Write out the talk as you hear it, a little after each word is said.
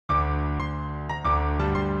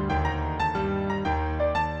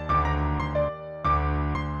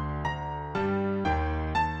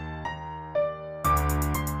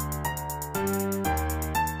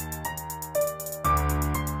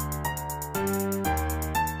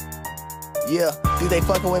Yeah, these they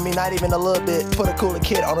fucking with me, not even a little bit. Put a cooler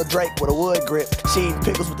kid on a Drake with a wood grip. She eating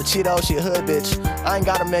pickles with the Cheetos, she a hood bitch. I ain't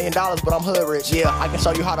got $1 million, but I'm hood rich. Yeah, I can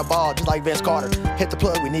show you how to ball, just like Vince Carter. Hit the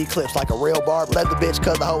plug, we need clips like a real barber. Left the bitch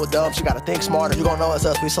cause the hoe was dumb, she gotta think smarter. You gon' know it's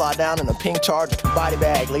us, we slide down in a pink Charger. Body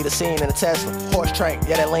bag, lead a scene in a Tesla. Horse trank,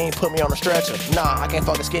 yeah that lean put me on a stretcher. Nah, I can't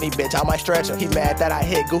fuck a skinny bitch, I might stretch her. He mad that I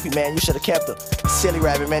hit Goofy, man, you should've kept her. Silly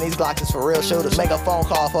rabbit, man, these Glocks is for real shooters. Make a phone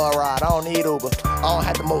call for a ride, I don't need Uber. I don't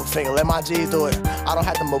have to move a finger, let my G's do it. I don't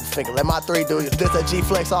have to move a finger, let my 3 do it. This a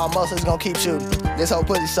G-flex, all muscles gon' keep shooting. This whole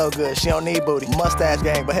pussy so good, she don't need booty. Mustache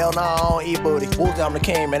gang, but hell nah, I don't eat booty. WOOZY, I'm the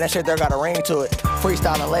king, man, that shit there got a ring to it.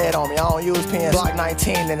 Freestyling lead on me, I don't use pens. Block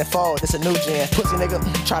 19 and it fold, this a new gen. Pussy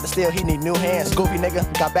nigga, try to steal, he need new hands. Goofy nigga,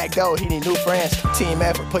 got back door, he need new friends. Team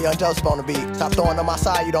effort, put Young Joseph on the beat. Stop throwing on my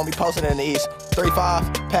side, you don't be posting in the east.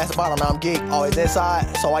 3-5, pass the bottle, now I'm geek. Always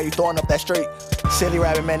inside, so why you throwing up that street? Silly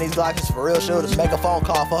rabbit, man, these Glocks is for real shooters. Make a phone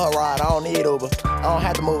call for her ride, I don't need Uber. I don't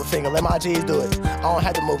have to move a finger, let my G's do it. I don't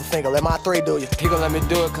have to move a finger, let my 3 do you. He gon' let me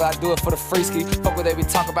do it, cause I do it for the free ski. Fuck what they be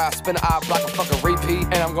talking about, spin the eye block a fucking repeat.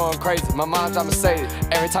 And I'm going crazy, my mom's I'm Mercedes.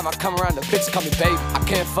 Every time I come around, the bitches call me baby. I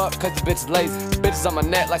can't fuck cause the bitch is lazy. Bitches on my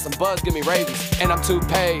neck like some bugs give me rabies. And I'm too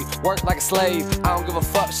paid, work like a slave. I don't give a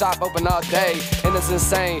fuck, shop open all day. And it's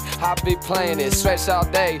insane, how I be playing it, stretch all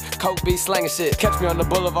day. Coke be slanging shit, catch me on the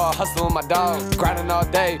boulevard, hustling with my dog. Grinding all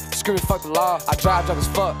day, screaming fuck the law. I drive drunk as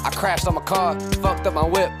fuck, I crashed on my car. Fucked up my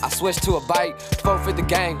whip, I switched to a bike. 450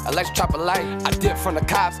 gang, electric chopper light. I dipped from the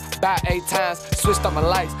cops, about 8 times. Switched on my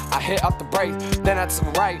lights, I hit up the brakes. Then I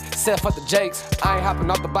took right, said fuck the Jakes. I ain't hopping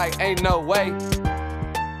off the bike, ain't no way.